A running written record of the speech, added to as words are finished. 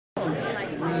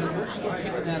we're still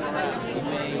kicking that around. We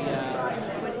may go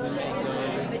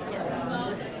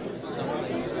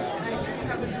someplace else.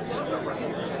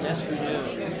 Yes, we do.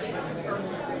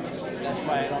 That's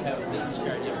why I don't have a business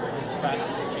card yet. We're in the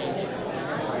process of changing it.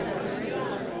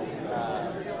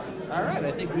 All right,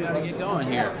 I think we ought to get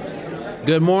going here.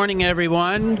 Good morning,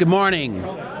 everyone. Good morning.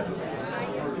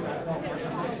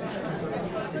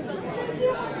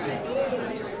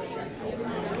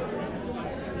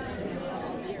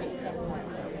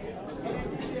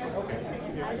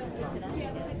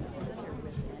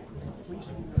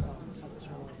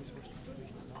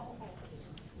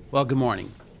 Well, good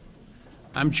morning.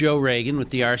 I'm Joe Reagan with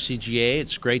the RCGA.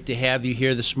 It's great to have you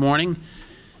here this morning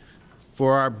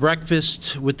for our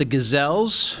breakfast with the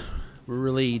Gazelles. We're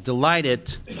really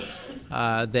delighted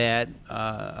about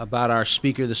our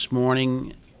speaker this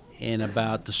morning and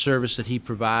about the service that he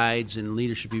provides and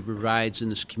leadership he provides in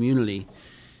this community.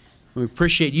 We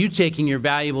appreciate you taking your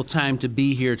valuable time to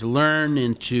be here to learn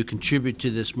and to contribute to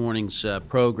this morning's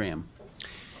program.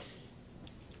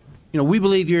 You know, we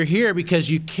believe you're here because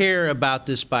you care about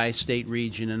this bi-state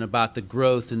region and about the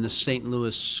growth in the St.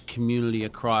 Louis community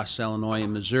across Illinois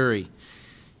and Missouri.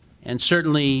 And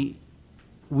certainly,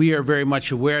 we are very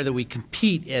much aware that we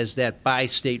compete as that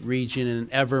bi-state region in an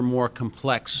ever more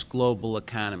complex global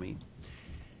economy.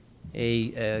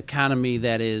 An economy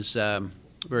that is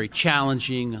very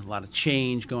challenging, a lot of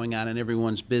change going on in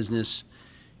everyone's business,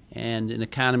 and an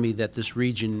economy that this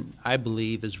region, I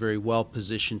believe, is very well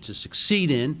positioned to succeed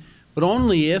in, but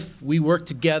only if we work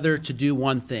together to do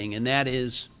one thing, and that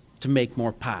is to make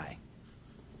more pie.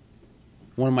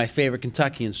 One of my favorite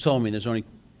Kentuckians told me there's only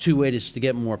two ways to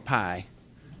get more pie.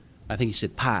 I think he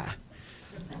said pie,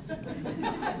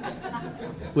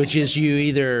 which is you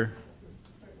either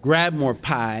grab more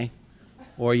pie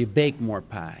or you bake more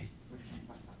pie.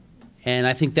 And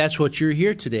I think that's what you're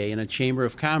here today in a Chamber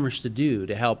of Commerce to do,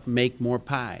 to help make more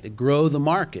pie, to grow the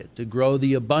market, to grow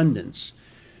the abundance,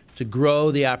 to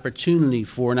grow the opportunity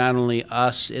for not only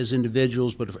us as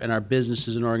individuals and our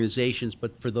businesses and organizations,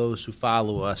 but for those who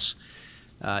follow us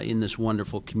in this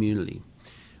wonderful community.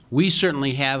 We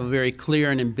certainly have a very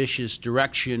clear and ambitious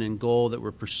direction and goal that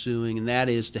we're pursuing, and that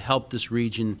is to help this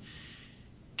region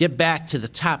get back to the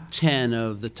top 10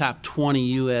 of the top 20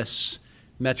 U.S.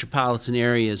 metropolitan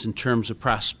areas in terms of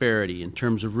prosperity, in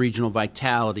terms of regional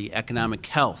vitality, economic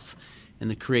health, and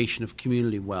the creation of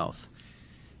community wealth.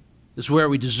 This is where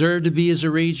we deserve to be as a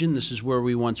region. This is where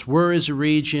we once were as a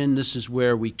region. This is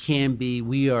where we can be.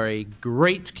 We are a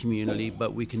great community,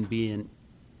 but we can be in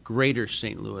greater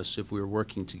St. Louis if we were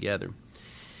working together.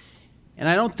 And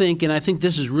I think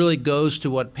this really goes to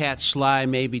what Pat Sly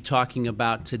may be talking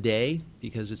about today,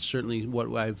 because it's certainly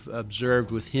what I've observed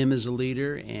with him as a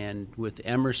leader and with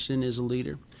Emerson as a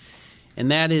leader. And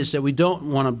that is that we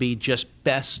don't want to be just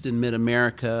best in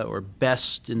mid-America or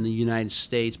best in the United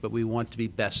States, but we want to be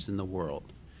best in the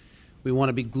world. We want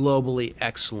to be globally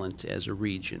excellent as a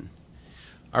region.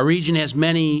 Our region has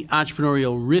many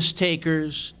entrepreneurial risk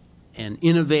takers and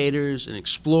innovators and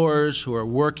explorers who are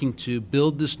working to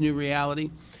build this new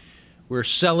reality. We're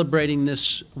celebrating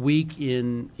this week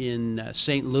in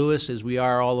St. Louis, as we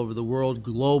are all over the world,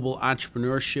 Global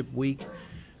Entrepreneurship Week.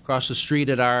 Across the street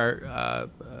at our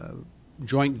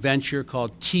joint venture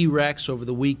called T-Rex over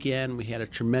the weekend, we had a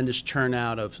tremendous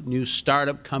turnout of new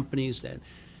startup companies that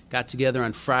got together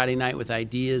on Friday night with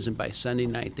ideas, and by Sunday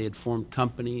night they had formed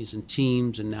companies and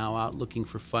teams and now out looking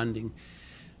for funding.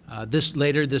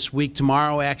 Later this week,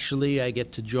 tomorrow actually, I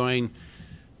get to join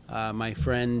my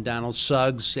friend Donald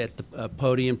Suggs at the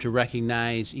podium to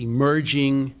recognize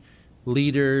emerging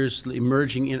leaders,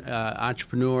 emerging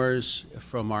entrepreneurs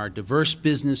from our diverse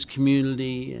business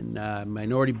community and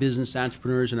minority business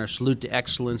entrepreneurs in our Salute to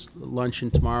Excellence luncheon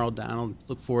tomorrow. Donald,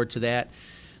 look forward to that.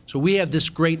 So we have this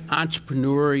great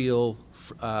entrepreneurial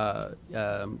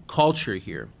culture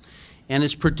here, and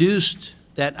it's produced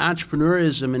that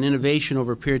entrepreneurism and innovation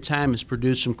over a period of time has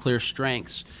produced some clear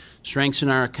strengths. Strengths in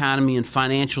our economy and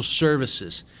financial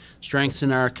services, strengths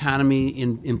in our economy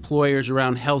in employers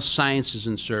around health sciences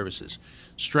and services,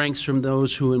 strengths from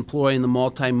those who employ in the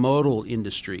multimodal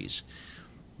industries.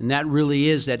 And that really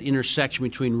is that intersection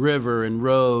between river and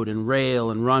road and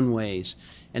rail and runways.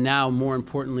 And now, more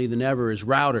importantly than ever, is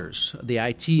routers, the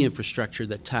IT infrastructure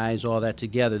that ties all that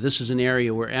together. This is an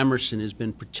area where Emerson has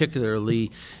been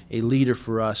particularly a leader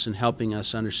for us in helping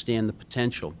us understand the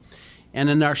potential. And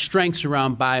in our strengths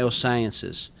around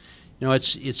biosciences. You know,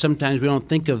 it's sometimes we don't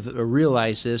think of or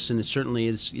realize this, and it certainly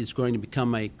is going to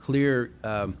become a clear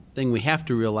thing we have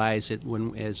to realize it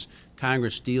as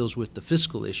Congress deals with the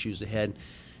fiscal issues ahead,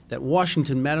 that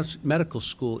Washington Medical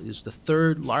School is the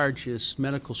third largest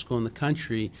medical school in the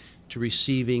country to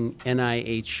receiving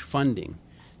NIH funding.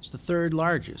 It's the third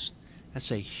largest.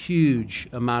 That's a huge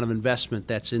amount of investment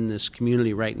that's in this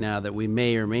community right now that we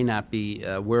may or may not be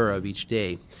aware of each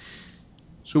day.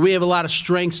 So we have a lot of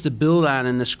strengths to build on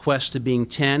in this quest to being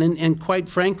 10. And quite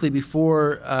frankly,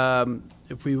 before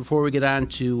we get on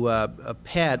to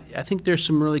Pat, I think there's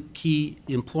some really key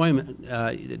employment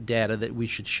data that we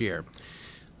should share.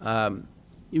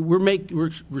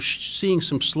 We're seeing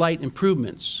some slight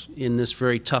improvements in this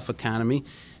very tough economy.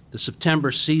 The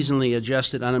September seasonally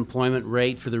adjusted unemployment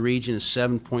rate for the region is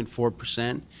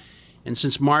 7.4%. And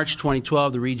since March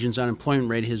 2012, the region's unemployment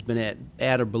rate has been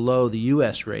at or below the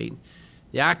U.S. rate.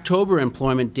 The October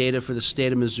employment data for the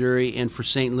state of Missouri and for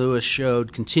St. Louis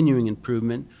showed continuing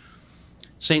improvement.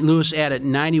 St. Louis added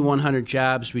 9,100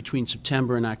 jobs between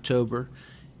September and October.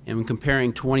 And when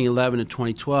comparing 2011 to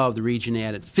 2012, the region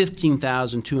added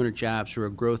 15,200 jobs for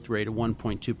a growth rate of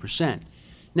 1.2%.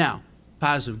 Now,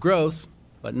 positive growth,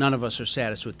 but none of us are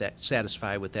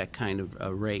satisfied with that kind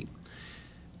of rate.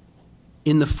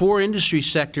 In the four industry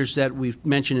sectors that we've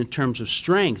mentioned in terms of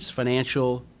strengths,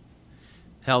 financial,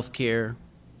 healthcare,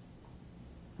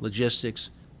 logistics,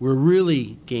 we're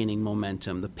really gaining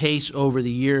momentum. The pace over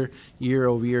the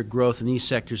year-over-year growth in these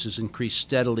sectors has increased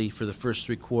steadily for the first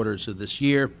 3 quarters of this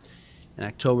year, and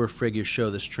October figures show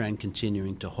this trend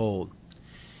continuing to hold.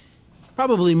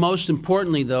 Probably most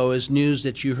importantly, though, is news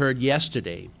that you heard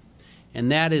yesterday,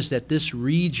 and that is that this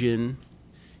region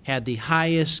had the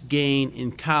highest gain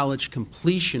in college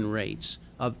completion rates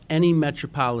of any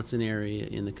metropolitan area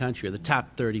in the country, or the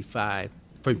top 35,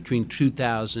 between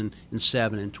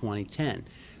 2007 and 2010.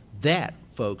 That,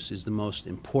 folks, is the most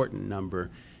important number,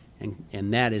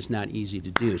 and that is not easy to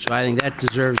do. So I think that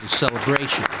deserves a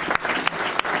celebration.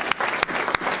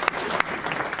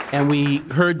 And we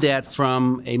heard that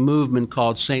from a movement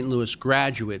called St. Louis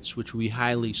Graduates, which we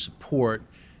highly support,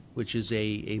 which is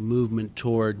a movement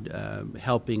toward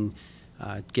helping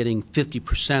getting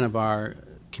 50% of our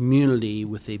community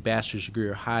with a bachelor's degree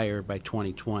or higher by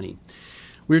 2020.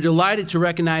 We're delighted to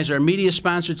recognize our media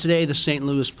sponsor today, the St.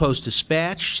 Louis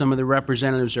Post-Dispatch. Some of the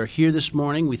representatives are here this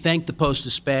morning. We thank the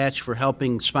Post-Dispatch for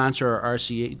helping sponsor our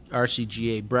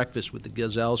RCGA Breakfast with the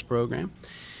Gazelles program.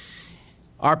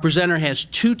 Our presenter has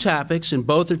 2 topics, and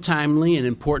both are timely and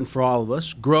important for all of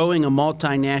us: growing a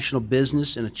multinational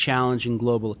business in a challenging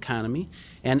global economy,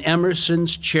 and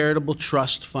Emerson's charitable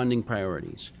trust funding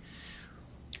priorities.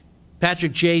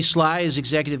 Patrick J. Sly is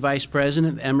Executive Vice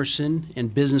President of Emerson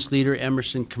and Business Leader,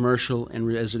 Emerson Commercial and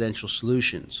Residential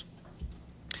Solutions.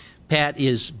 Pat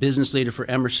is Business Leader for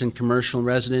Emerson Commercial and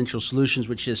Residential Solutions,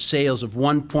 which has sales of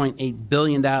 $1.8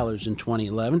 billion in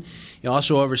 2011. He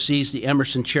also oversees the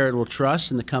Emerson Charitable Trust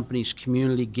and the company's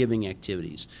community giving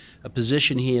activities, a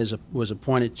position he was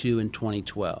appointed to in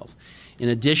 2012. In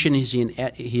addition,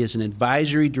 he is an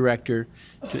advisory director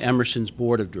to Emerson's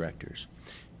Board of Directors.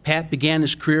 Pat began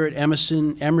his career at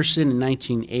Emerson in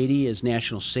 1980 as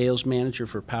National Sales Manager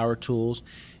for Power Tools,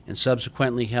 and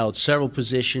subsequently held several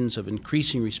positions of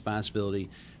increasing responsibility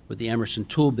with the Emerson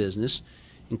tool business,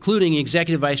 including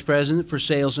Executive Vice President for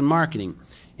Sales and Marketing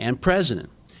and President.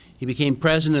 He became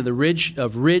President of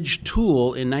Ridge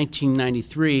Tool in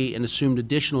 1993 and assumed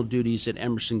additional duties at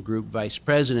Emerson Group Vice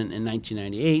President in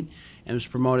 1998 and was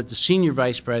promoted to Senior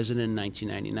Vice President in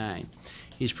 1999.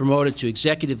 He's promoted to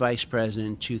Executive Vice President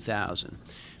in 2000.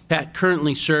 Pat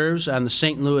currently serves on the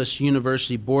St. Louis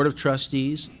University Board of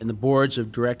Trustees and the Boards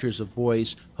of Directors of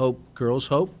Boys Hope, Girls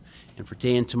Hope, and for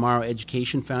Today and Tomorrow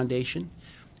Education Foundation.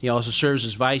 He also serves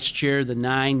as Vice Chair of the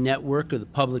 9 Network of the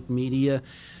Public Media,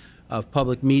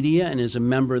 and is a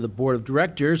member of the Board of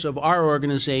Directors of our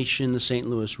organization, the St.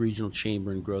 Louis Regional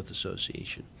Chamber and Growth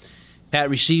Association. Pat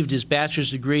received his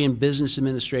bachelor's degree in business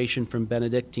administration from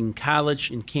Benedictine College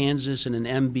in Kansas and an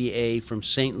MBA from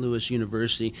St. Louis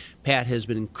University. Pat has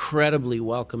been incredibly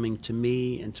welcoming to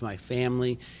me and to my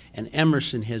family, and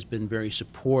Emerson has been very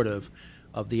supportive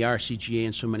of the RCGA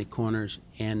in so many corners,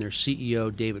 and their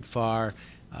CEO, David Farr,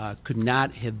 could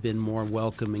not have been more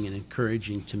welcoming and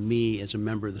encouraging to me as a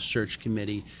member of the search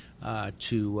committee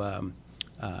to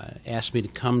ask me to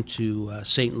come to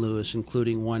St. Louis,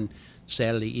 including one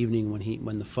Saturday evening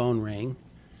when the phone rang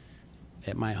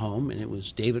at my home, and it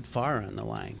was David Farr on the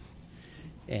line.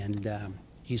 And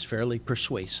he's fairly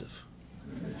persuasive.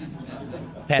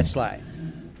 Pat Sly.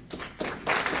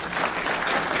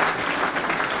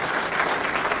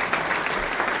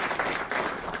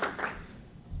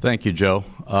 Thank you, Joe.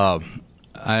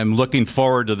 I'm looking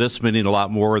forward to this meeting a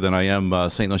lot more than I am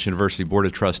St. Louis University Board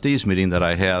of Trustees meeting that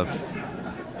I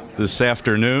have this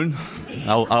afternoon.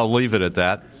 I'll leave it at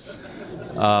that.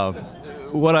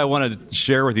 What I want to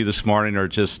share with you this morning are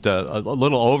just a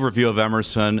little overview of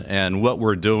Emerson and what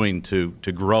we're doing to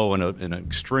grow in an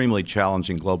extremely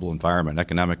challenging global environment,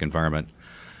 economic environment,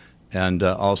 and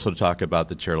also to talk about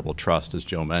the charitable trust, as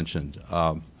Joe mentioned.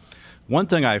 One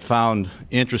thing I found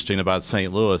interesting about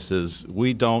St. Louis is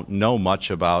we don't know much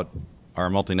about our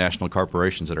multinational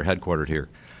corporations that are headquartered here.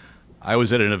 I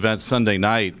was at an event Sunday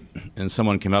night, and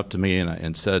someone came up to me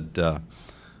and said,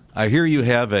 I hear you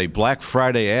have a Black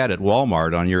Friday ad at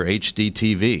Walmart on your HD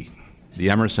TV, the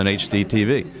Emerson HD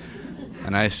TV.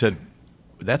 And I said,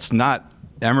 that's not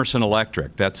Emerson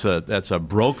Electric. That's a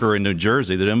broker in New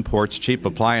Jersey that imports cheap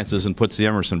appliances and puts the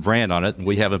Emerson brand on it, and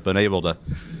we haven't been able to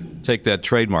take that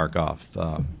trademark off.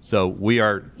 So we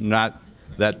are not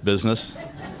that business.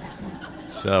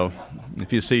 So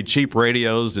if you see cheap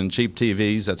radios and cheap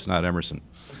TVs, that's not Emerson.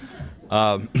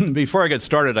 Before I get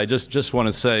started, I just want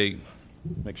to say,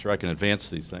 make sure I can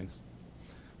advance these things.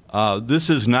 This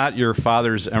is not your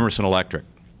father's Emerson Electric.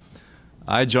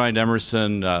 I joined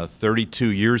Emerson 32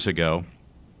 years ago,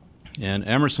 and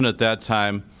Emerson at that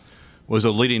time was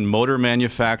a leading motor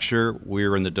manufacturer. We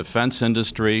were in the defense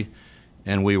industry,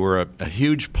 and we were a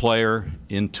huge player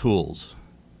in tools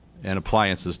and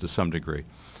appliances to some degree.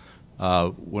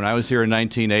 When I was here in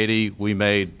 1980, we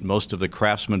made most of the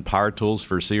Craftsman power tools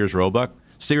for Sears Roebuck.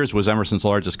 Sears was Emerson's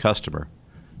largest customer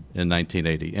in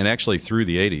 1980, and actually through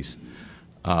the 80s.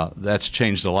 That's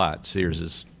changed a lot. Sears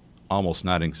is almost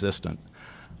non-existent.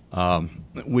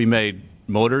 We made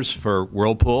motors for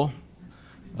Whirlpool.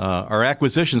 Our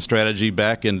acquisition strategy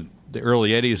back in the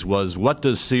early 80s was, what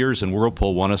does Sears and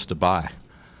Whirlpool want us to buy?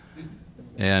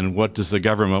 And what does the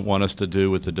government want us to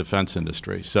do with the defense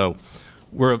industry? So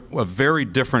we're a very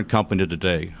different company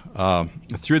today.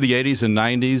 Through the 80s and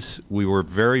 90s, we were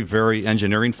very, very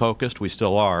engineering focused. We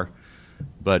still are.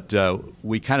 But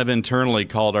we kind of internally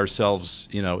called ourselves,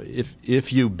 you know,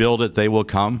 if you build it, they will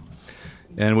come.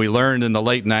 And we learned in the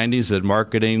late 90s that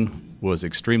marketing was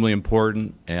extremely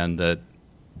important and that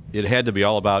it had to be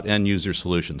all about end user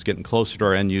solutions, getting closer to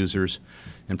our end users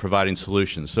and providing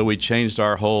solutions. So we changed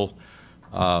our whole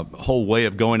way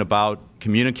of going about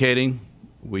communicating.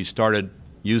 We started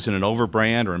using an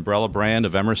overbrand or umbrella brand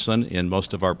of Emerson in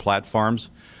most of our platforms,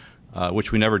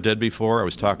 which we never did before. I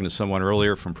was talking to someone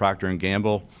earlier from Procter &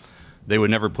 Gamble. They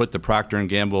would never put the Procter &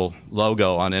 Gamble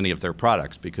logo on any of their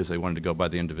products because they wanted to go by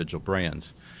the individual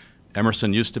brands.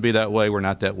 Emerson used to be that way. We're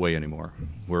not that way anymore.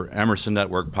 We're Emerson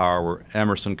Network Power. We're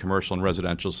Emerson Commercial and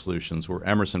Residential Solutions. We're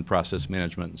Emerson Process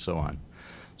Management, and so on.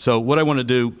 So what I want to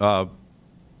do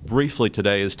briefly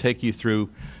today is take you through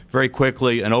very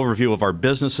quickly an overview of our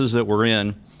businesses that we're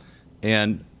in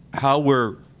and how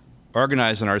we're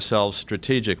organizing ourselves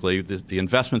strategically, the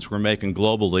investments we're making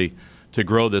globally to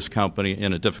grow this company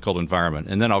in a difficult environment.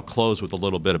 And then I'll close with a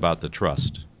little bit about the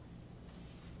trust.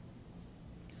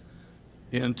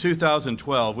 In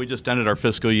 2012, we just ended our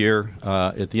fiscal year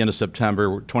at the end of September.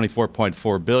 We're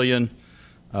 $24.4 billion.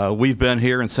 We've been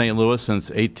here in St. Louis since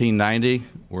 1890.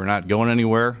 We're not going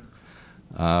anywhere.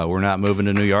 We're not moving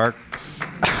to New York.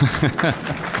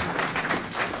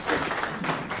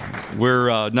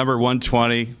 We're number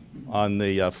 120 on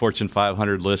the Fortune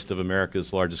 500 list of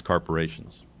America's largest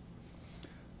corporations.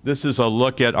 This is a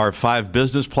look at our 5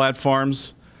 business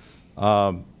platforms.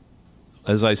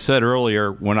 As I said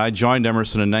earlier, when I joined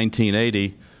Emerson in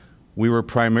 1980, we were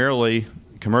primarily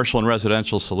commercial and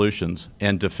residential solutions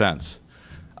and defense.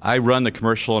 I run the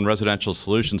commercial and residential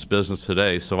solutions business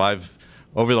today, so I've,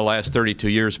 over the last 32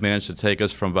 years, managed to take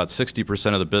us from about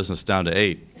 60% of the business down to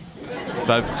 8%.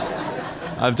 So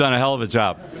I've done a hell of a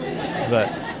job.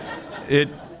 But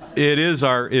it is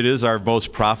our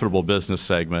most profitable business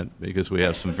segment because we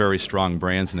have some very strong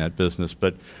brands in that business.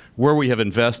 But where we have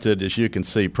invested, as you can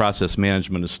see, process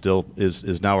management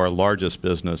is now our largest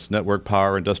business, network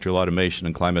power, industrial automation,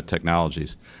 and climate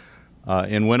technologies.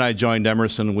 And when I joined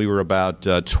Emerson, we were about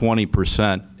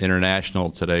 20% international.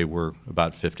 Today, we're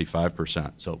about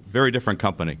 55%. So very different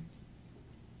company.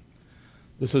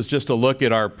 This is just a look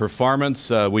at our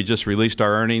performance. We just released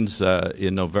our earnings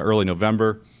in early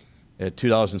November at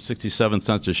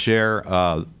 $2.67 a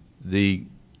share. The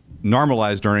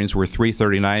normalized earnings were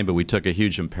 $3.39, but we took a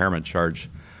huge impairment charge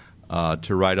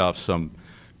to write off some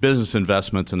business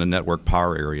investments in the network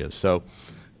power area. So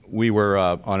we were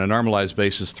on a normalized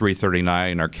basis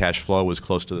 $3.39. Our cash flow was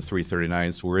close to the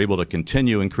 $3.39, so we were able to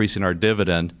continue increasing our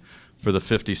dividend for the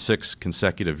 56th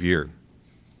consecutive year.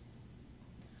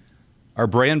 Our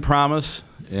brand promise,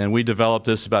 and we developed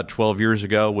this about 12 years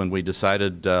ago when we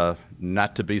decided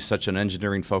not to be such an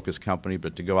engineering-focused company,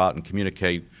 but to go out and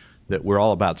communicate that we're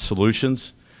all about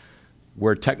solutions.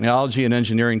 where technology and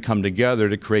engineering come together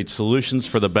to create solutions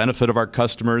for the benefit of our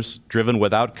customers, driven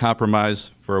without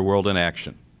compromise for a world in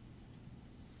action.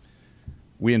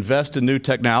 We invest in new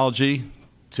technology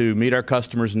to meet our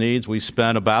customers' needs. We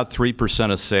spend about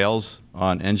 3% of sales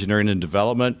on engineering and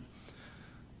development.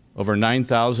 Over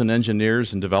 9,000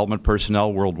 engineers and development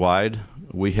personnel worldwide.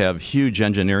 We have huge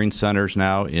engineering centers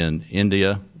now in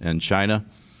India and China.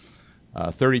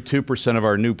 32% of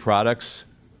our new products,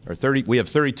 we have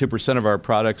 32% of our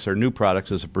products are new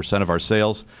products as a percent of our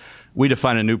sales. We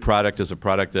define a new product as a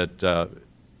product that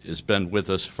has been with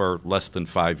us for less than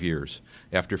 5 years.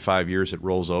 After 5 years, it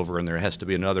rolls over, and there has to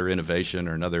be another innovation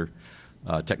or another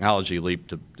technology leap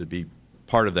to be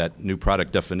part of that new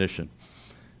product definition.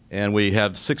 And we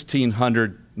have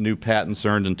 1,600 new patents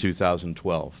earned in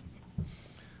 2012.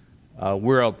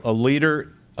 We're a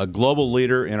leader, a global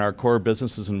leader in our core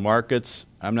businesses and markets.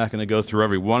 I'm not going to go through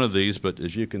every one of these, but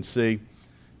as you can see,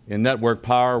 in network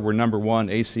power, we're number one,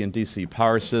 AC and DC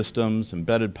power systems,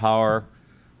 embedded power.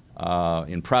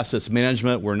 In process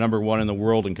management, we're number one in the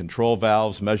world in control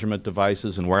valves, measurement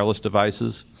devices, and wireless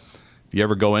devices. If you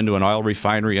ever go into an oil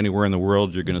refinery anywhere in the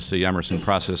world, you're going to see Emerson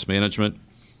Process Management.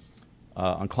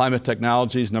 On climate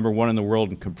technologies, number one in the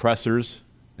world in compressors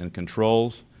and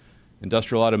controls.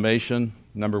 Industrial automation,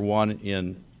 number one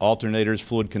in alternators,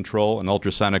 fluid control, and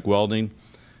ultrasonic welding.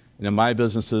 And in my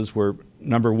businesses, we're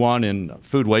number one in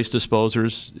food waste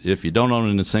disposers. If you don't own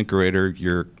an incinerator,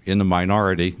 you're in the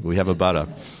minority. We have about a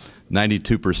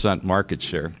 92% market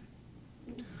share.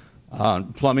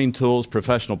 Plumbing tools,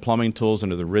 professional plumbing tools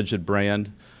under the Rigid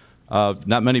brand.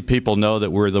 Not many people know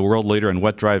that we're the world leader in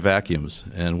wet dry vacuums,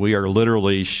 and we are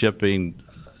literally shipping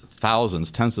thousands,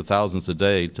 tens of thousands a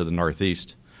day to the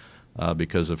Northeast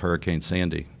because of Hurricane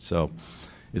Sandy. So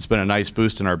it's been a nice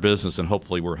boost in our business, and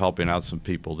hopefully we're helping out some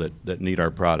people that need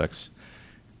our products.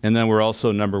 And then we're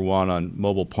also number one on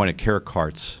mobile point-of-care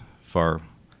carts for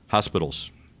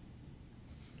hospitals.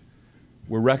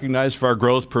 We're recognized for our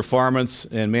growth, performance,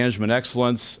 and management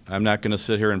excellence. I'm not going to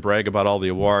sit here and brag about all the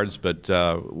awards, but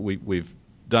we've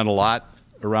done a lot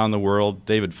around the world.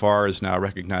 David Farr is now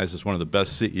recognized as one of the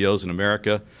best CEOs in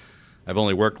America. I've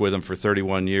only worked with him for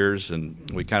 31 years, and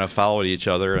we kind of followed each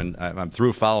other, and I'm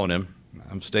through following him.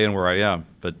 I'm staying where I am,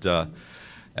 but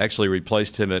actually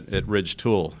replaced him at Ridge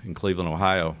Tool in Cleveland,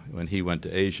 Ohio, when he went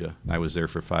to Asia. I was there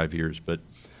for 5 years. But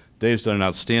Dave's done an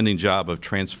outstanding job of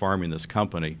transforming this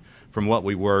company from what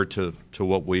we were to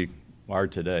what we are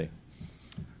today.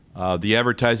 The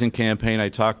advertising campaign I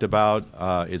talked about,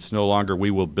 it's no longer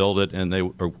we will build it, and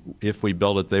or if we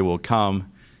build it, they will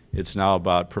come. It's now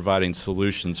about providing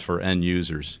solutions for end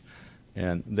users.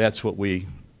 And that's what we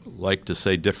like to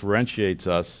say differentiates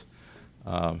us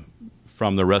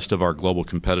from the rest of our global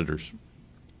competitors.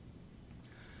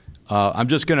 I'm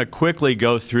just going to quickly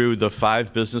go through the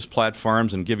 5 business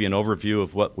platforms and give you an overview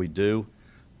of what we do.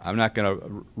 I'm not going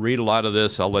to read a lot of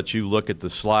this. I'll let you look at the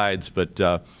slides.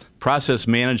 But process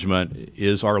management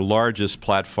is our largest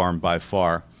platform by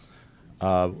far.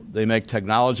 They make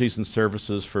technologies and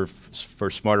services for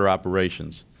smarter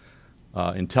operations.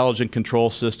 Intelligent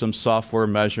control systems, software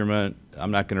measurement.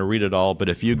 I'm not going to read it all, but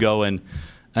if you go in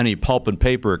any pulp and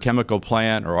paper, chemical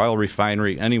plant, or oil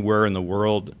refinery anywhere in the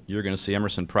world, you're going to see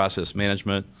Emerson Process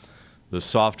Management, the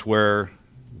software,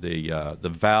 the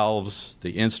valves,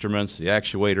 the instruments, the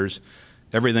actuators,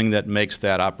 everything that makes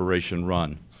that operation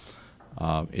run.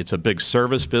 It's a big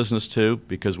service business too,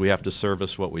 because we have to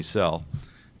service what we sell.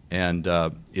 And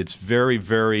it's very,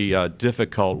 very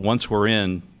difficult once we're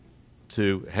in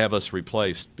to have us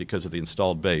replaced because of the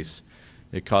installed base.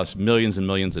 It costs millions and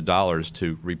millions of dollars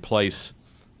to replace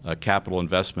a capital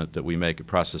investment that we make at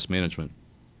Process Management.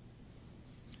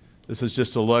 This is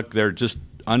just a look. They're just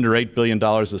under $8 billion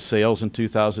of sales in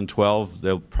 2012.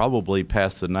 They'll probably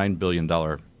pass the $9 billion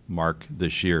mark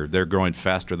this year. They're growing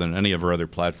faster than any of our other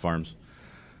platforms.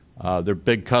 Their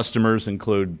big customers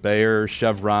include Bayer,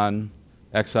 Chevron,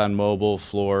 ExxonMobil,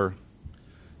 Fluor.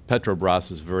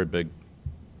 Petrobras is a very big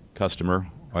customer,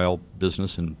 oil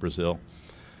business in Brazil.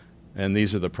 And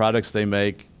these are the products they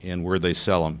make and where they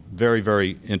sell them. Very,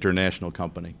 very international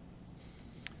company.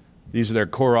 These are their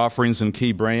core offerings and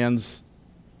key brands.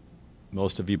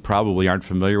 Most of you probably aren't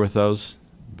familiar with those,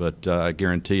 but I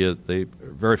guarantee you they are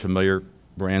very familiar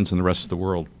brands in the rest of the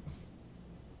world.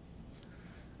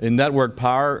 In network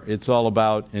power, it's all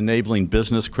about enabling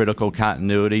business critical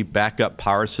continuity, backup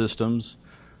power systems,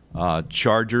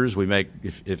 chargers. We make,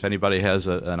 if anybody has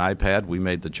an iPad, we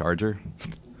made the charger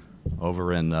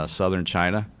over in southern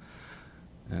China,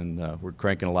 and we're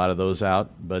cranking a lot of those out.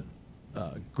 But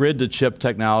grid-to-chip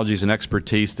technologies and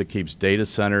expertise that keeps data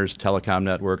centers, telecom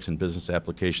networks, and business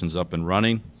applications up and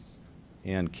running.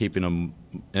 and keeping them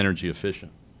energy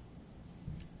efficient.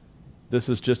 This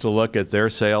is just a look at their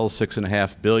sales,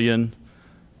 $6.5 billion.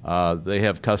 They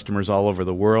have customers all over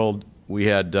the world. We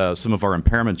had some of our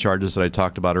impairment charges that I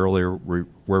talked about earlier were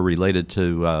related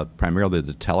to primarily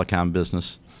the telecom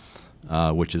business,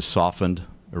 which is softened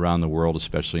around the world,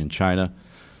 especially in China.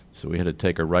 So we had to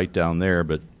take a write down there,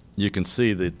 but you can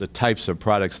see the types of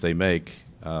products they make,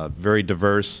 very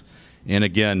diverse, and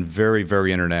again, very,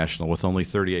 very international, with only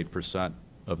 38%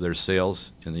 of their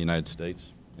sales in the United States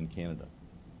and Canada.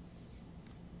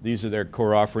 These are their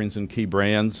core offerings and key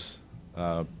brands.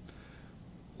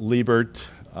 Liebert,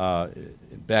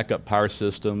 backup power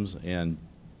systems and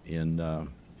in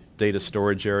data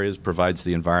storage areas, provides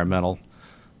the environmental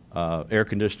air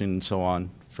conditioning and so on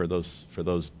for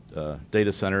those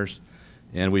data centers.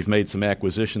 And we've made some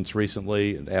acquisitions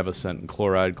recently, Avocent and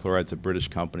Chloride. Chloride's a British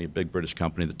company, a big British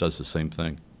company that does the same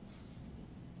thing.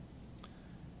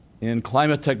 In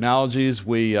climate technologies,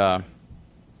 we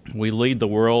lead the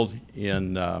world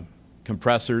in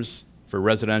compressors for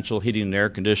residential heating and air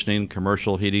conditioning,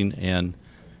 commercial heating and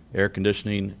air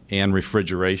conditioning, and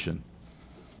refrigeration.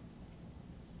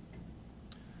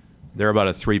 They're about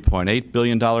a $3.8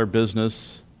 billion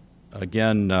business.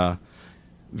 Again,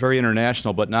 very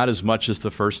international, but not as much as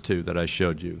the first two that I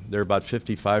showed you. They're about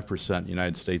 55%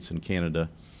 United States and Canada.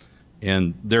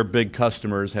 And their big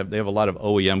customers, they have a lot of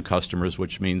OEM customers,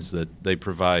 which means that they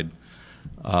provide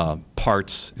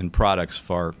parts and products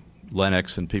for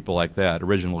Lennox and people like that,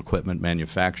 original equipment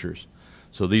manufacturers.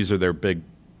 So these are their big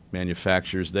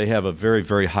manufacturers. They have a very,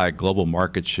 very high global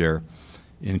market share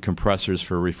in compressors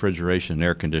for refrigeration and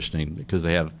air conditioning because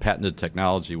they have patented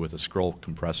technology with a scroll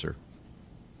compressor.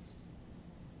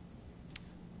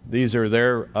 These are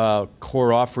their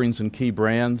core offerings and key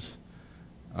brands.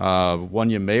 One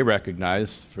you may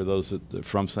recognize for those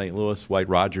from St. Louis, White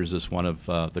Rogers is one of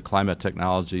the Climate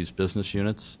Technologies business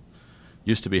units.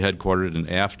 Used to be headquartered in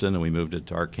Afton, and we moved it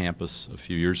to our campus a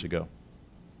few years ago.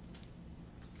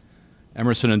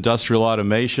 Emerson Industrial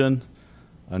Automation,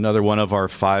 another one of our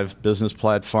 5 business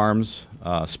platforms,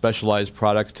 specialized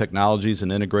products, technologies,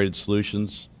 and integrated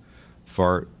solutions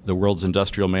for the world's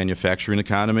industrial manufacturing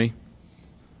economy.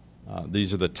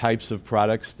 These are the types of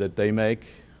products that they make.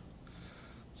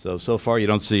 So far you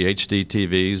don't see HD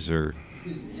TVs, or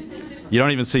you don't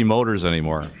even see motors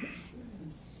anymore.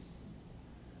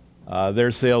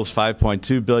 Their sales,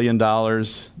 $5.2 billion.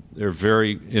 They're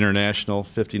very international,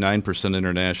 59%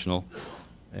 international,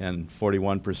 and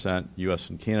 41% U.S.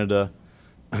 and Canada.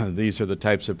 These are the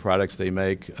types of products they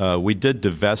make. We did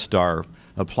divest our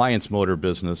appliance motor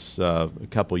business a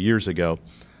couple years ago,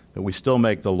 but we still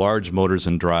make the large motors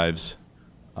and drives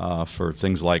for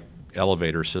things like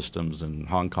elevator systems in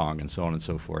Hong Kong and so on and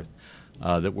so forth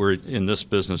that were in this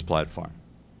business platform.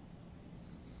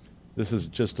 This is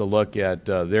just a look at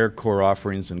their core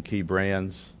offerings and key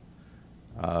brands.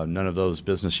 None of those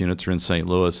business units are in St.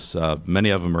 Louis. Many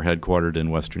of them are headquartered in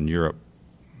Western Europe.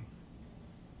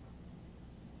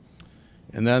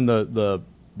 And then the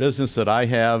business that I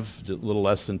have, a little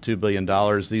less than $2 billion,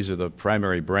 these are the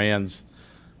primary brands.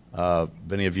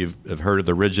 Many of you have heard of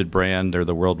the Rigid brand. They're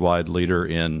the worldwide leader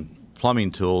in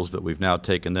plumbing tools, but we've now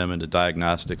taken them into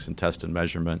diagnostics and test and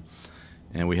measurement.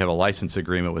 And we have a license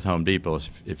agreement with Home Depot.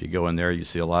 If you go in there, you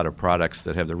see a lot of products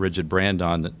that have the Rigid brand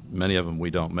on that many of them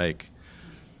we don't make.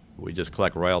 We just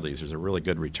collect royalties. There's a really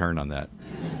good return on that.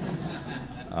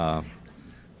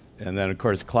 And then, of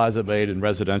course, ClosetMaid and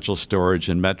residential storage,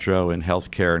 and Metro and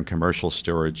healthcare and commercial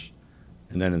storage.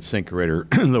 And then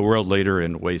InSinkErator, the world leader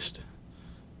in waste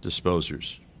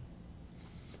disposers.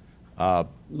 A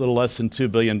little less than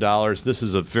 $2 billion. This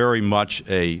is very much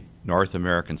a North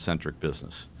American-centric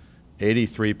business.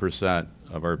 83%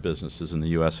 of our business is in the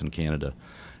U.S. and Canada.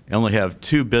 I only have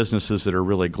 2 businesses that are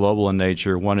really global in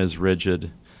nature. One is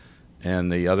Rigid,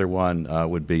 and the other one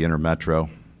would be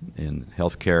Intermetro in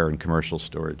healthcare and commercial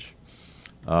storage.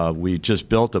 We just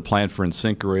built a plant for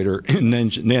InSinkErator in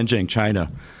Nanjing,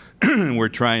 China. We're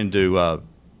trying to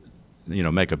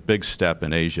make a big step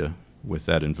in Asia with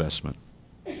that investment.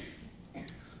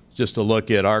 Just to look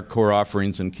at our core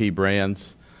offerings and key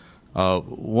brands.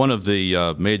 One of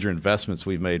the major investments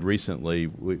we've made recently,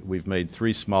 we've made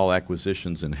 3 small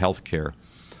acquisitions in healthcare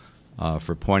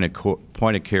for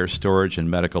point-of-care storage and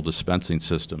medical dispensing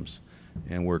systems.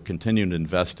 And we're continuing to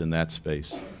invest in that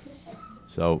space.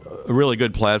 So a really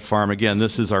good platform. Again,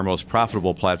 this is our most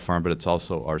profitable platform, but it's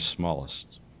also our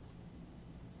smallest.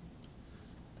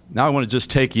 Now I want to just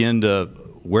take you into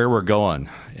where we're going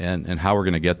and how we're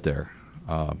going to get there,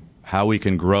 how we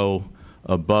can grow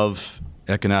above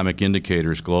economic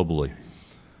indicators globally.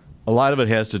 A lot of it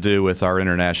has to do with our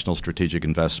international strategic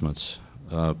investments.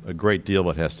 a great deal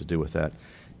what has to do with that.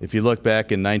 If you look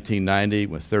back in 1990,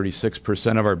 when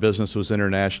 36% of our business was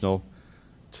international,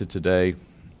 to today,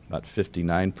 about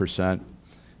 59%.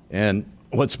 And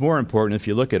what's more important, if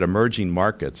you look at emerging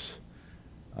markets,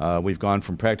 we've gone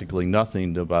from practically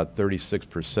nothing to about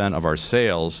 36% of our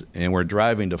sales, and we're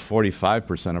driving to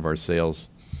 45% of our sales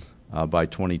by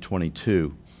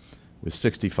 2022, with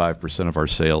 65% of our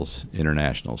sales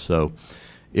international. So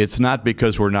it's not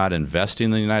because we're not investing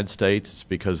in the United States, it's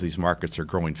because these markets are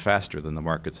growing faster than the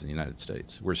markets in the United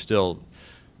States. We're still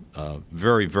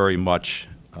very, very much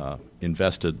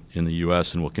invested in the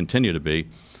U.S. and will continue to be.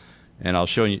 And I'll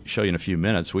show you in a few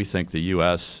minutes, we think the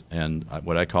U.S. and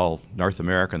what I call North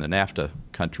America and the NAFTA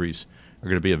countries are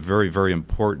going to be a very, very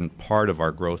important part of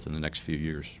our growth in the next few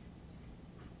years.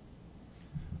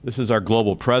 This is our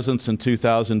global presence in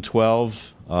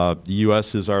 2012. The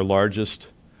U.S. is our largest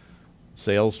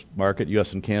sales market,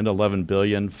 U.S. and Canada, $11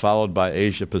 billion, followed by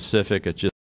Asia Pacific at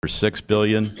just over $6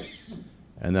 billion,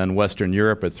 and then Western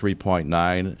Europe at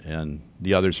 3.9, and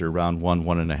the others are around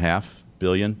 $1.5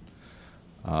 billion.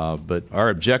 But our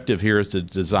objective here is to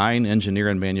design, engineer,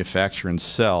 and manufacture and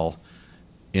sell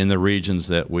in the regions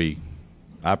that we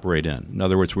operate in. In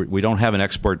other words, we don't have an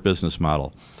export business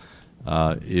model.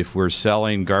 If we're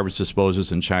selling garbage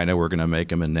disposers in China, we're going to make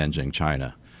them in Nanjing,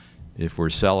 China. If we're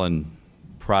selling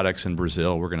products in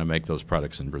Brazil, we're going to make those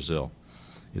products in Brazil.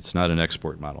 It's not an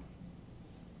export model.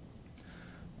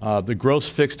 The gross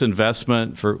fixed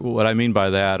investment, for what I mean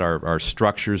by that are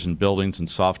structures and buildings and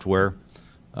software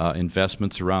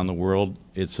investments around the world.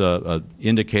 It's an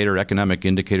indicator, economic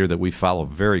indicator that we follow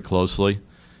very closely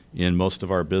in most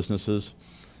of our businesses.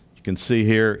 You can see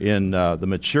here in the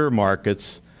mature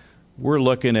markets, we're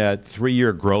looking at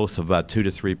 3-year growth of about 2 to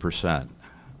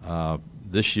 3%.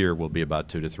 This year will be about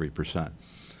 2 to 3%.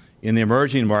 In the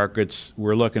emerging markets,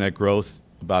 we're looking at growth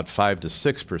about 5 to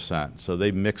 6%. So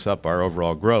they mix up our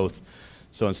overall growth.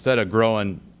 So instead of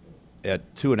growing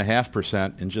at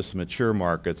 2.5% in just the mature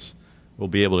markets, we'll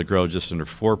be able to grow just under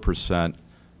 4%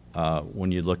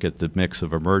 when you look at the mix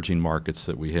of emerging markets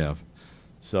that we have.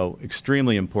 So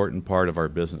extremely important part of our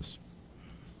business.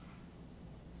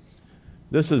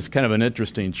 This is kind of an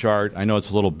interesting chart. I know it's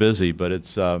a little busy, but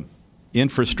it's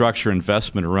infrastructure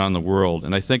investment around the world.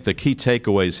 And I think the key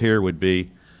takeaways here would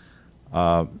be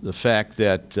the fact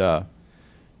that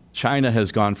China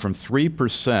has gone from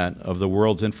 3% of the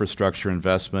world's infrastructure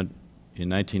investment in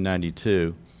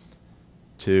 1992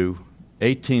 to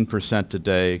 18%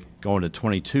 today, going to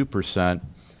 22%.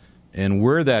 And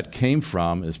where that came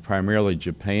from is primarily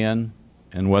Japan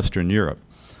and Western Europe.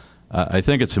 I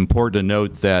think it's important to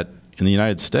note that in the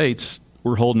United States,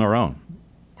 we're holding our own.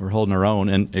 We're holding our own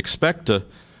and expect to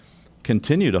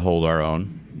continue to hold our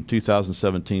own in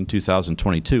 2017,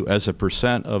 2022 as a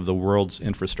percent of the world's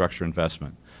infrastructure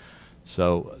investment.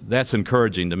 So that's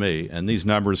encouraging to me. And these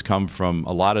numbers come from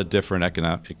a lot of different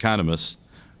economists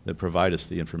that provide us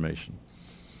the information.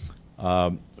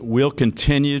 We'll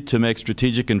continue to make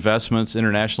strategic investments,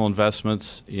 international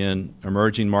investments in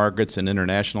emerging markets and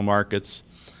international markets.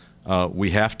 We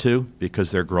have to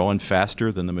because they're growing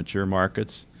faster than the mature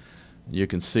markets. You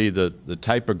can see the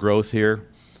type of growth here.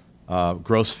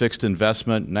 Gross fixed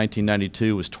investment in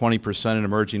 1992 was 20% in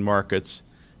emerging markets.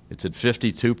 It's at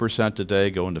 52% today,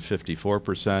 going to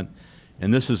 54%.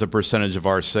 And this is a percentage of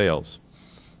our sales,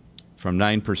 from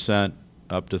 9%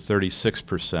 up to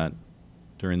 36%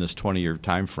 during this 20-year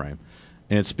time frame.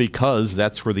 And it's because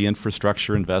that's where the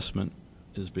infrastructure investment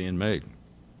is being made.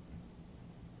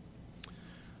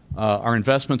 Our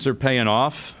investments are paying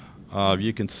off.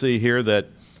 You can see here that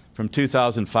from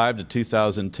 2005 to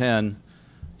 2010,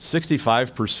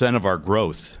 65% of our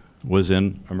growth was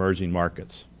in emerging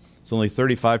markets. So only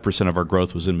 35% of our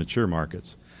growth was in mature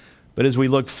markets. But as we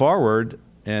look forward,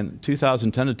 in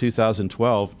 2010 to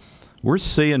 2012, we're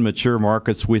seeing mature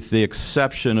markets, with the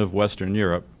exception of Western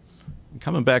Europe,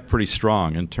 coming back pretty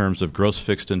strong in terms of gross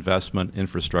fixed investment,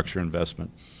 infrastructure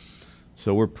investment.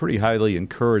 So we're pretty highly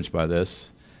encouraged by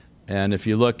this. And if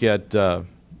you look at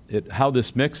how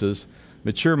this mixes,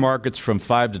 mature markets from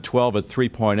 5 to 12 at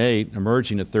 3.8,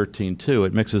 emerging at 13.2,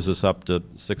 it mixes us up to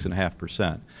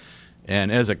 6.5%.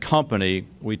 And as a company,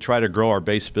 we try to grow our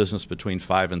base business between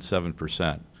 5 and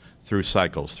 7% through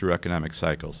cycles, through economic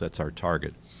cycles. That's our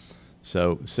target.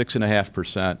 So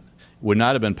 6.5% would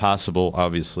not have been possible,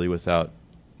 obviously, without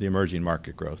the emerging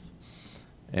market growth.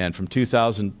 And from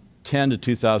 2010 to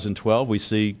 2012, we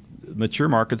see mature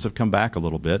markets have come back a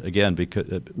little bit, again,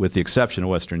 because, with the exception of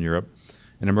Western Europe,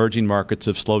 and emerging markets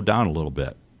have slowed down a little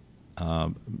bit.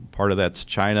 Part of that's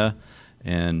China,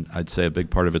 and I'd say a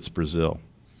big part of it's Brazil.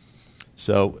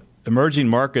 So emerging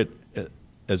market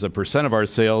as a percent of our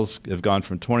sales, have gone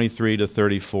from 23 to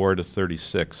 34 to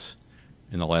 36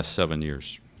 in the last 7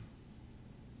 years.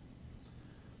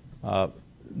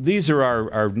 These are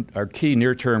our key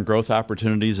near-term growth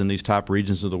opportunities in these top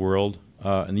regions of the world.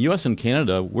 In the U.S. and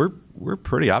Canada, we're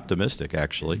pretty optimistic,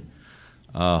 actually.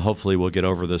 Hopefully we'll get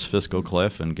over this fiscal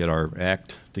cliff and get our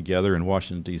act together in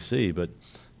Washington, D.C., but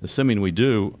assuming we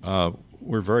do,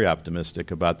 we're very optimistic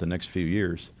about the next few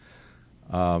years.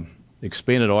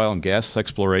 Expanded oil and gas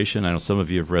exploration. I know some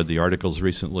of you have read the articles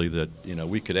recently that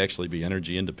we could actually be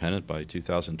energy independent by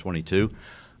 2022.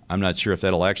 I'm not sure if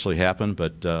that'll actually happen,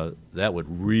 but that would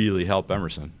really help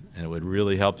Emerson, and it would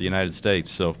really help the United States.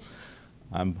 So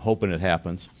I'm hoping it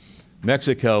happens.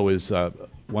 Mexico is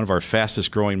one of our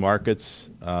fastest growing markets.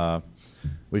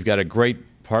 We've got a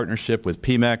great partnership with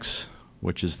Pemex,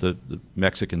 which is the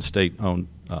Mexican state-owned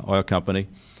oil company.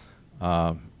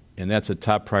 And that's a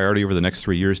top priority over the next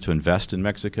 3 years to invest in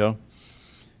Mexico.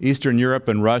 Eastern Europe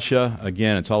and Russia,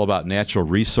 again, it's all about natural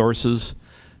resources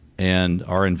and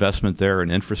our investment there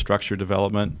in infrastructure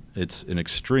development. It's an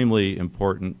extremely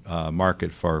important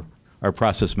market for our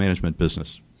process management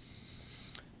business.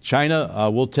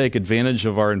 China will take advantage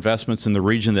of our investments in the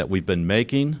region that we've been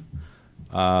making.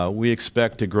 We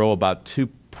expect to grow about 2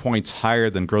 points higher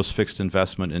than gross fixed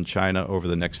investment in China over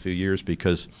the next few years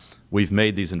because we've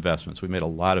made these investments. We've made a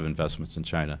lot of investments in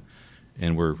China,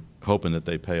 and we're hoping that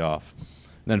they pay off.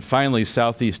 And then finally,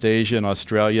 Southeast Asia and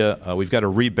Australia, we've got to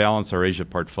rebalance our Asia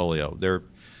portfolio. There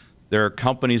are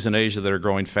companies in Asia that are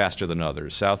growing faster than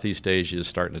others. Southeast Asia is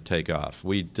starting to take off.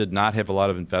 We did not have a lot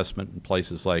of investment in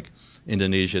places like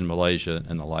Indonesia and Malaysia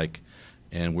and the like,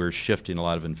 and we're shifting a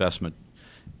lot of investment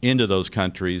into those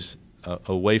countries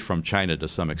away from China to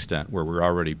some extent, where we're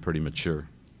already pretty mature.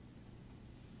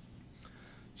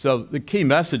 So the key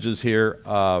messages here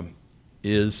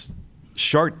is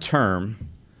short term,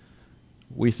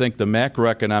 we think the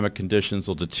macroeconomic conditions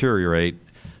will deteriorate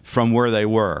from where they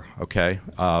were, okay?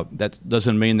 That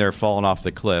doesn't mean they're falling off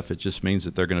the cliff. It just means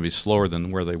that they're going to be slower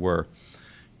than where they were.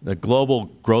 The global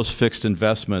gross fixed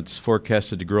investments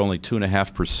forecasted to grow only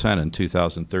 2.5% in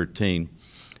 2013,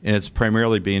 and it's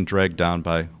primarily being dragged down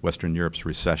by Western Europe's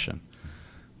recession.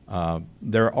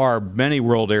 There are many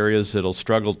world areas that will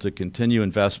struggle to continue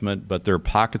investment, but there are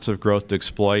pockets of growth to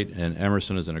exploit, and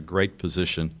Emerson is in a great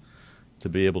position to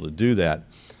be able to do that.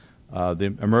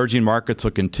 The emerging markets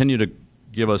will continue to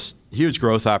give us huge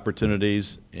growth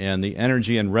opportunities, and the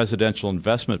energy and residential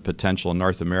investment potential in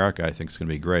North America, I think, is going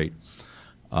to be great.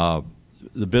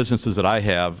 The businesses that I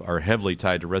have are heavily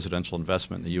tied to residential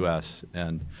investment in the U.S.,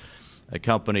 and a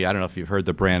company, I don't know if you've heard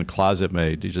the brand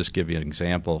ClosetMaid, to just give you an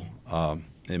example.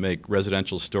 They make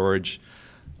residential storage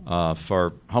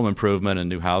for home improvement and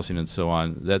new housing and so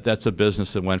on. That's a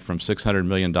business that went from $600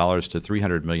 million to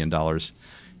 $300 million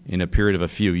in a period of a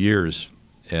few years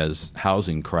as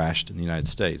housing crashed in the United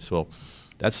States. Well,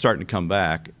 that's starting to come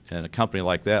back, and a company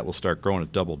like that will start growing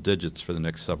at double digits for the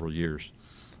next several years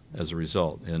as a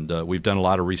result. And we've done a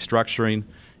lot of restructuring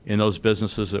in those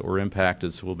businesses that were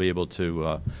impacted, so we'll be able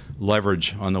to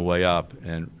leverage on the way up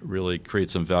and really create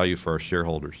some value for our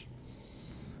shareholders.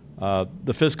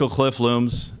 The fiscal cliff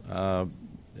looms.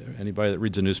 Anybody that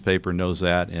reads a newspaper knows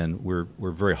that, and we're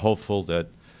very hopeful that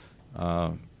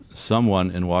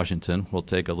someone in Washington will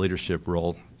take a leadership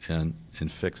role and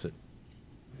fix it.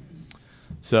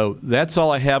 So that's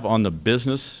all I have on the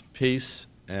business piece,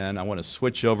 and I want to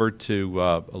switch over to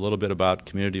a little bit about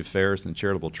community affairs and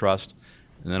charitable trust,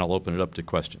 and then I'll open it up to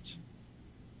questions.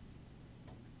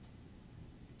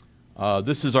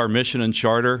 This is our mission and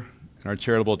charter in our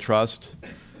charitable trust: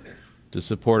 to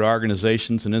support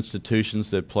organizations and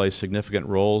institutions that play significant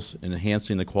roles in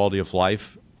enhancing the quality of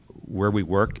life where we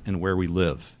work and where we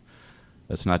live.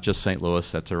 That's not just St. Louis,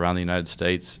 that's around the United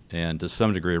States and to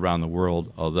some degree around the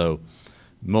world, although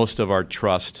most of our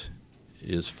trust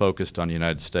is focused on the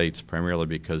United States primarily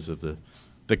because of the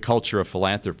culture of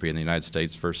philanthropy in the United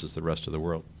States versus the rest of the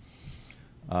world.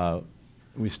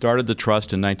 We started the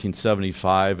trust in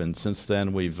 1975, and since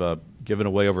then we've given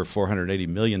away over $480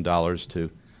 million to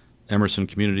Emerson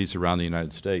communities around the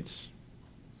United States.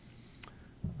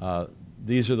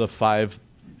 These are the 5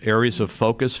 areas of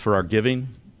focus for our giving: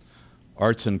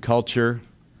 arts and culture,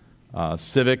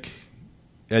 civic,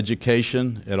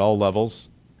 education at all levels,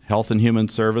 health and human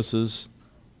services,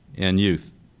 and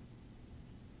youth.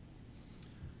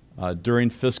 During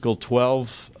fiscal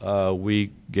 12,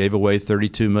 we gave away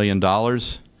 $32 million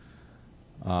to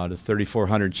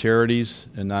 3,400 charities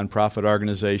and nonprofit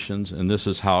organizations, and this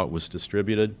is how it was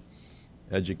distributed.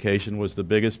 Education was the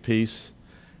biggest piece,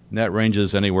 and that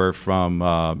ranges anywhere from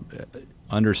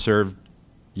underserved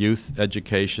youth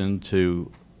education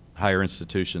to higher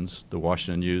institutions, the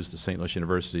Washington U's, the St. Louis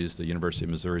Universities, the University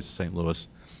of Missouri, St. Louis,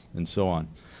 and so on.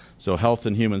 So health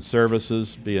and human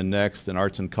services being next, and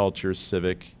arts and culture,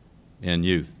 civic, and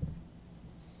youth.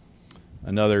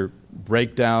 Another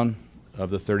breakdown of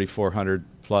the 3,400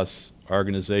 plus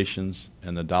organizations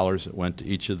and the dollars that went to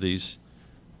each of these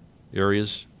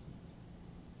areas.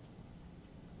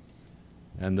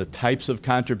 And the types of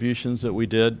contributions that we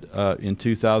did in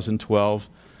 2012,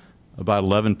 about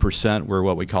 11% were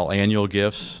what we call annual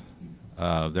gifts.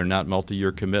 They're not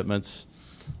multi-year commitments,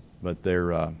 but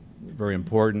they're very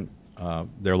important.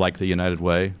 They're like the United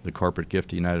Way, the corporate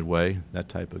gift United Way, that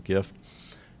type of gift.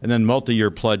 And then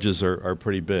multi-year pledges are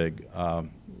pretty big.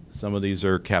 Some of these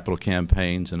are capital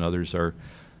campaigns and others are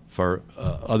for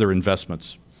other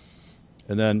investments.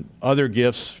 And then other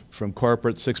gifts from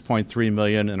corporate, $6.3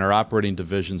 million, and our operating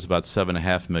divisions, about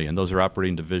 $7.5 million. Those are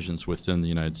operating divisions within the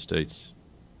United States.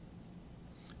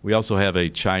 We also have a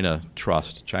China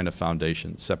Trust, China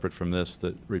Foundation, separate from this,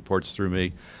 that reports through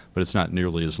me, but it's not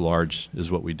nearly as large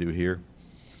as what we do here.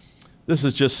 This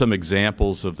is just some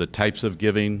examples of the types of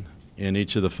giving in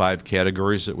each of the 5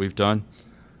 categories that we've done.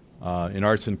 In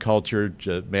arts and culture,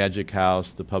 Magic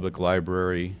House, the public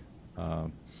library. We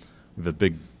have a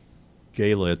big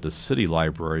gala at the city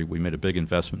library. We made a big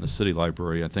investment in the city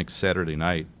library. I think Saturday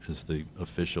night is the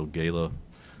official gala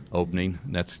opening.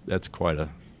 And that's quite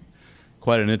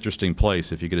an interesting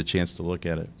place if you get a chance to look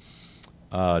at it.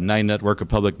 9 Network of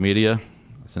Public Media.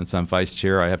 Since I'm vice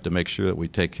chair, I have to make sure that we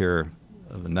take care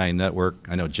of the 9 Network.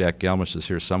 I know Jack Galmish is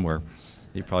here somewhere.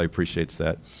 He probably appreciates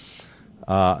that.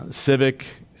 Civic,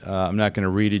 I'm not going to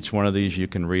read each one of these. You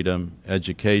can read them.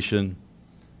 Education,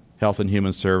 Health and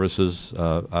Human Services,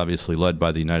 obviously led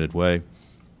by the United Way,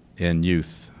 and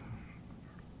youth.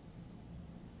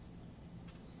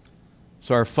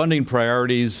 So our funding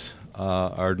priorities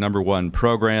are number 1,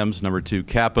 programs, number 2,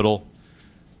 capital,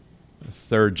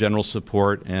 3rd, general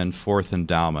support, and 4th,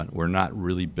 endowment. We're not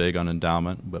really big on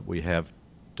endowment, but we have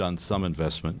done some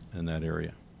investment in that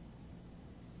area.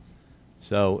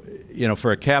 So, you know,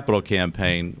 for a capital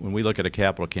campaign, when we look at a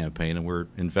capital campaign, and we're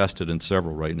invested in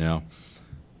several right now,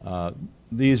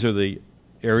 these are the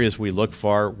areas we look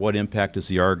for. What impact is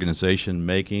the organization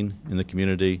making in the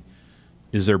community?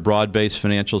 Is there broad-based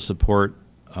financial support?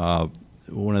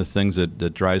 One of the things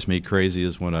that drives me crazy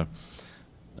is when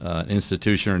an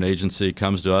institution or an agency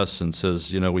comes to us and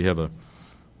says, you know, we have a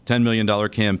 $10 million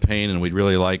campaign and we'd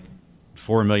really like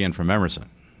 $4 million from Emerson.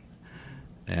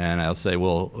 And I'll say,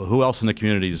 well, who else in the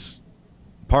community is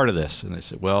part of this? And they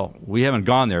say, well, we haven't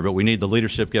gone there, but we need the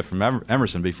leadership gift from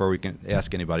Emerson before we can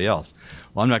ask anybody else.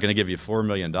 Well, I'm not going to give you $4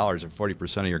 million or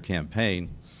 40% of your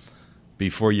campaign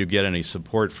before you get any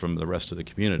support from the rest of the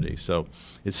community. So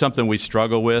it's something we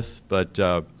struggle with, but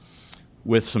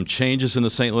with some changes in the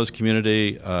St. Louis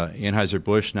community,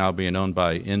 Anheuser-Busch now being owned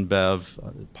by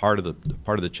InBev, part of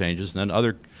the changes, and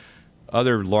then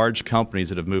other large companies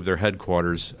that have moved their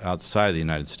headquarters outside of the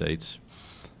United States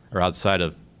or outside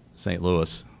of St.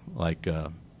 Louis, like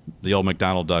the old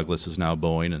McDonnell Douglas is now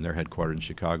Boeing, and they're headquartered in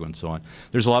Chicago and so on.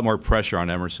 There's a lot more pressure on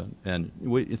Emerson, and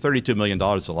 $32 million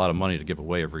is a lot of money to give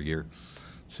away every year.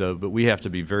 So, but we have to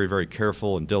be very, very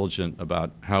careful and diligent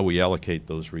about how we allocate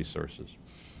those resources.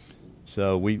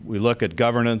 So we look at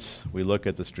governance, we look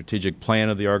at the strategic plan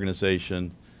of the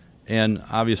organization, and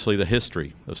obviously the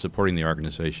history of supporting the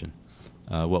organization,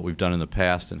 what we've done in the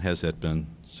past, and has that been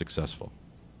successful.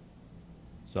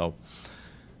 So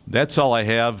that's all I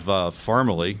have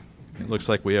formally. It looks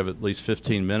like we have at least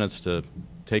 15 minutes to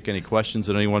take any questions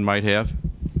that anyone might have.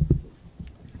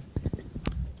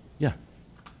 Yeah.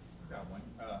 Got one.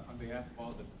 On behalf of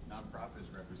all the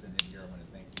nonprofits represented here, I want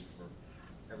to thank you for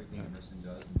everything Emerson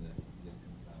does and the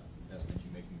investment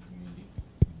you make in the community.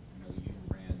 I know you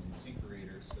ran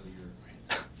InSinkerator, so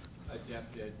you're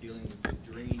adept at dealing with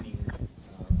the draining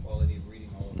quality of reading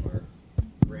all of our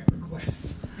grant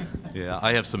requests. Yeah,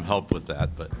 I have some help with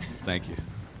that, but thank you.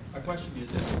 My question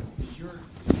is your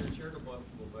charitable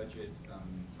budget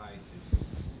tied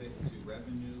to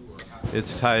revenue, or how?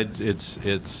 It's tied.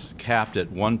 It's capped at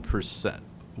 1%,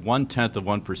 1/10 of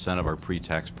 1% of our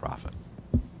pre-tax profit.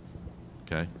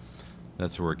 Okay,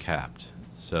 that's where we're capped.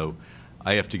 So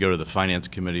I have to go to the finance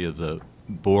committee of the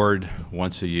board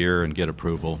once a year and get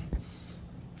approval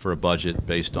for a budget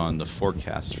based on the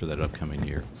forecast for that upcoming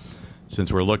year.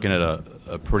 Since we're looking at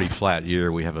a pretty flat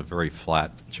year, we have a very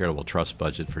flat charitable trust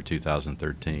budget for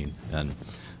 2013. And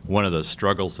one of the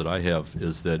struggles that I have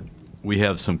is that we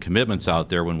have some commitments out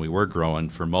there when we were growing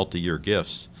for multi-year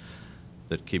gifts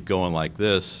that keep going like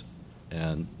this,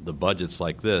 and the budget's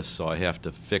like this, so I have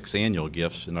to fix annual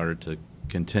gifts in order to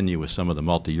continue with some of the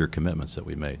multi-year commitments that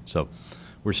we made. So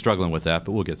we're struggling with that,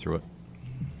 but we'll get through it.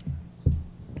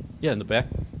 Yeah, in the back.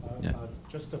 Yeah.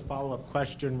 Just a follow-up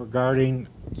question regarding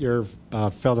your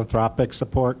philanthropic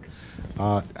support.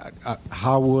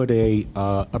 How would a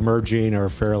emerging or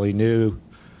fairly new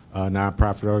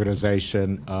nonprofit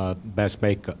organization best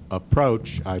make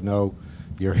approach? I know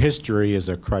your history is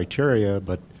a criteria,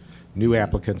 but new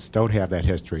applicants don't have that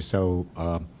history. So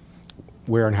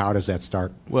where and how does that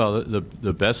start? Well,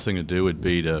 the best thing to do would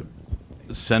be to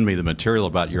send me the material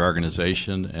about your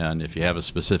organization, and if you have a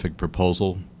specific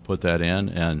proposal, put that in,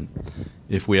 and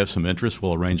if we have some interest,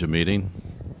 we'll arrange a meeting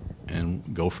and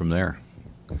go from there.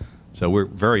 So we're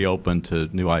very open to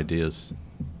new ideas.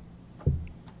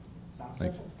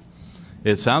 Thanks.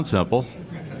 It sounds simple.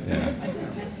 Yeah.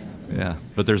 Yeah,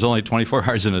 but there's only 24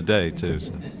 hours in a day, too.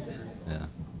 So. Yeah.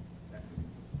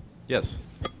 Yes.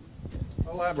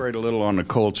 Elaborate a little on the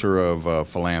culture of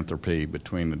philanthropy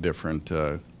between the different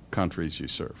countries you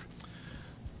serve.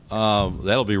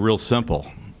 That'll be real simple.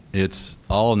 It's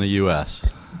all in the U.S.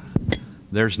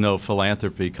 There's no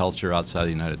philanthropy culture outside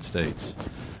the United States.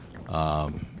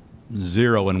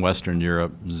 Zero in Western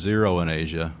Europe, zero in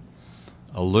Asia,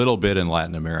 a little bit in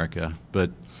Latin America,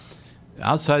 but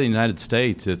outside the United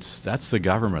States, that's the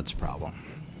government's problem.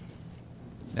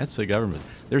 That's the government.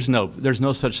 There's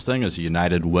no such thing as a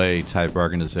United Way type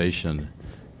organization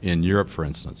in Europe, for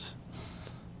instance,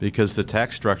 because the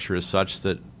tax structure is such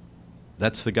that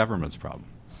that's the government's problem.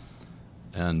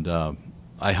 And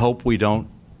I hope we don't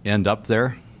end up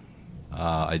there.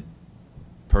 I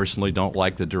personally don't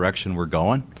like the direction we're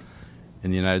going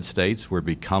in the United States. We're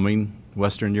becoming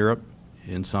Western Europe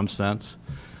in some sense.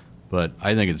 But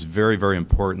I think it's very, very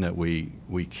important that we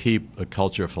keep a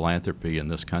culture of philanthropy in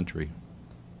this country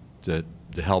to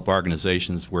help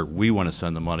organizations where we want to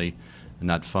send the money and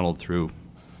not funneled through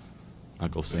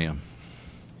Uncle Sam.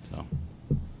 So,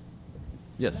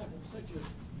 yes. Such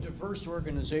a diverse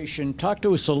organization. Talk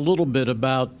to us a little bit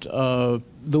about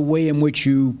the way in which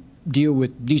you deal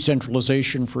with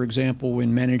decentralization, for example,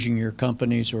 in managing your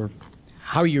companies, or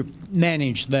how you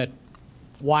manage that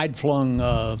wide-flung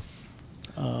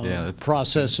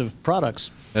process of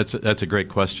products. That's a great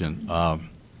question.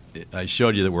 I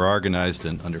showed you that we're organized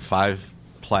under 5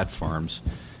 platforms.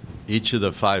 Each of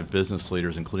the 5 business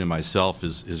leaders, including myself,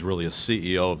 is really a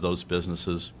CEO of those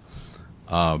businesses.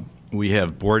 We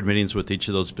have board meetings with each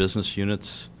of those business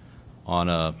units on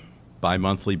a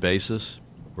bi-monthly basis,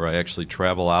 where I actually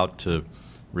travel out to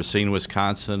Racine,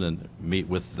 Wisconsin, and meet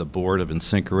with the board of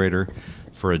InSinkErator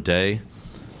for a day.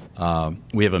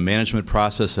 We have a management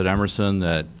process at Emerson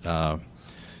that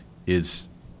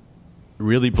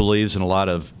really believes in a lot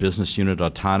of business unit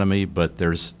autonomy, but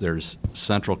there's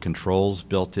central controls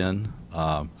built in.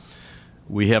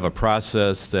 We have a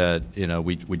process that,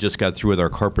 we just got through with our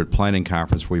corporate planning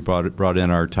conference, where we brought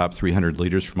in our top 300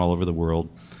 leaders from all over the world.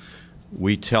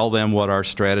 We tell them what our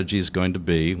strategy is going to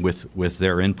be with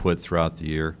their input throughout the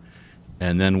year,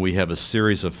 and then we have a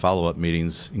series of follow-up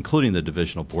meetings, including the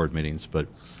divisional board meetings. But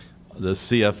the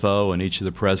CFO and each of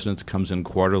the presidents comes in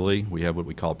quarterly. We have what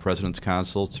we call President's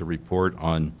Council to report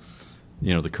on,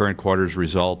 the current quarter's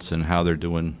results and how they're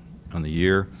doing on the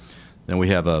year. Then we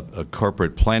have a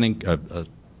corporate planning, a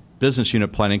business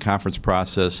unit planning conference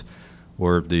process,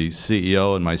 where the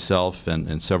CEO and myself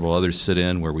and several others sit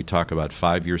in, where we talk about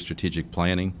 5-year strategic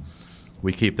planning.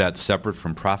 We keep that separate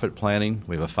from profit planning.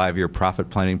 We have a 5-year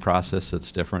profit planning process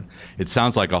that's different. It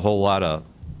sounds like a whole lot of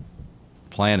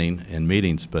planning and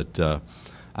meetings, but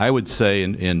I would say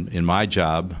in my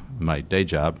job, my day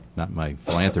job, not my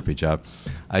philanthropy job,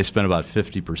 I spend about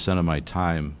 50% of my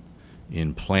time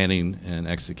in planning and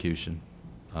execution,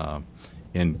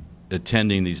 in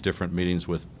attending these different meetings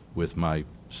with my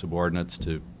subordinates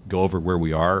to go over where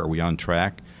we are we on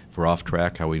track? If we're off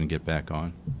track, how we can get back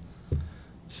on.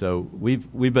 So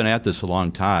we've been at this a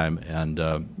long time, and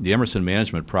the Emerson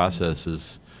management process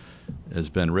has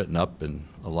been written up in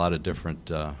a lot of different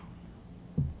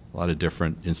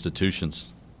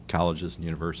institutions, colleges and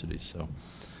universities. So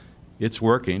it's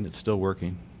working. It's still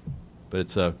working, but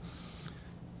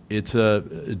it's a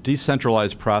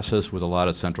decentralized process with a lot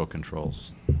of central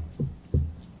controls.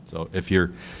 So if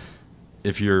you're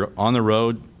on the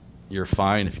road, you're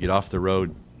fine. If you get off the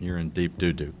road, you're in deep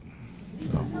doo-doo.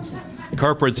 So,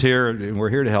 corporate's here, and we're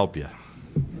here to help you.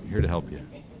 Here to help you.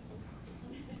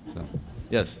 So,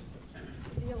 yes?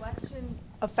 Did the election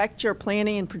affect your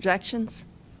planning and projections?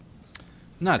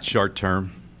 Not short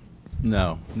term.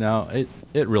 No,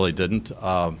 it really didn't.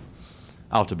 I'll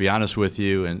have to be honest with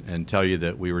you and tell you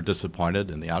that we were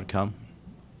disappointed in the outcome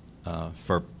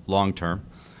for long term.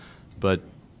 But,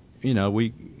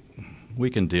 we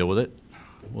can deal with it.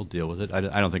 we'll deal with it. I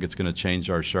don't think it's going to change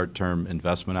our short-term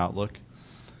investment outlook.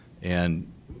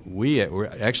 And we're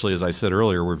actually, as I said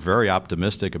earlier, we're very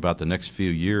optimistic about the next few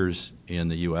years in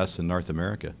the U.S. and North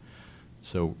America.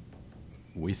 So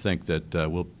we think that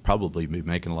we'll probably be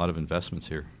making a lot of investments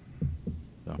here.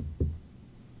 So,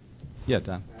 yeah,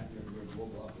 Don. Your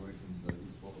global operations, you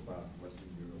spoke about Western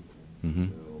Europe Mhm.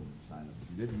 and Brazil, China.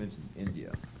 You didn't mention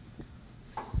India.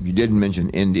 You didn't mention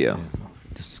India.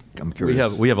 Just, I'm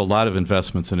curious. We have a lot of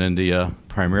investments in India,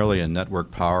 primarily in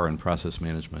network power and process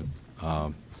management.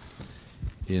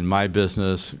 In my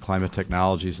business, climate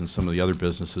technologies, and some of the other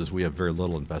businesses, we have very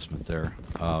little investment there.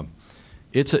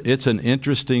 It's an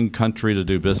interesting country to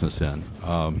do business in.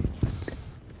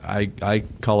 I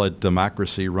call it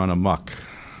democracy run amok.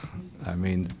 I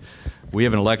mean, we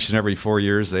have an election every 4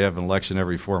 years. They have an election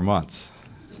every 4 months.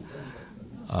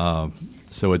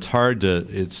 So it's hard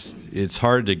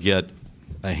to get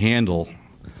a handle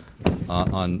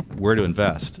on where to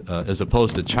invest, as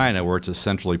opposed to China, where it's a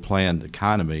centrally planned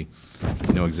economy.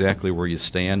 You know exactly where you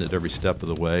stand at every step of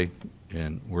the way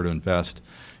and where to invest.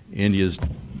 India's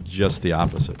just the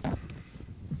opposite.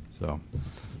 So,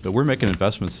 but we're making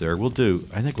investments there.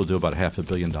 I think we'll do about $500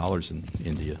 million in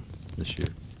India this year.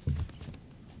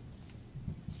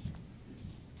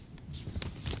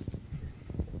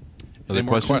 Any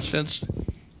more questions?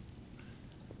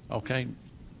 Okay.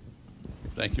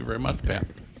 Thank you very much, Pat.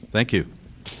 Thank you.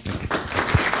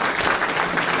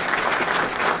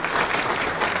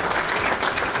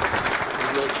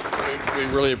 We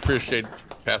really appreciate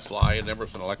Pat Sly and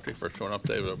Emerson Electric for showing up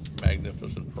today with a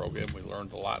magnificent program. We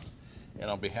learned a lot. And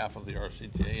on behalf of the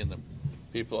RCGA and the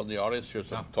people in the audience,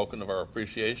 here's a token of our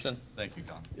appreciation. Thank you,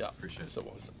 Don. Yeah, Appreciate it. So,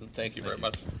 thank you very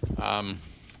much.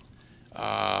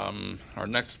 Our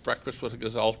next Breakfast with the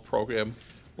Gazelles program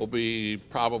will be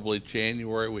probably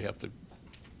January. We have to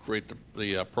create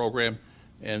the program,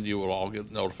 and you will all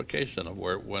get notification of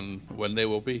when they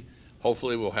will be.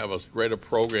 Hopefully, we'll have as great a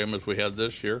program as we had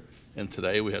this year. And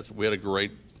today we had a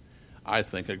great, I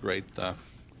think, a great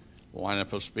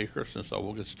lineup of speakers, and so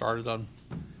we'll get started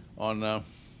on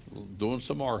doing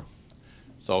some more.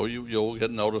 So you'll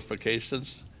get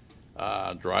notifications.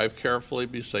 Drive carefully,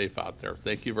 be safe out there.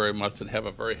 Thank you very much, and have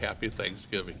a very happy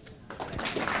Thanksgiving.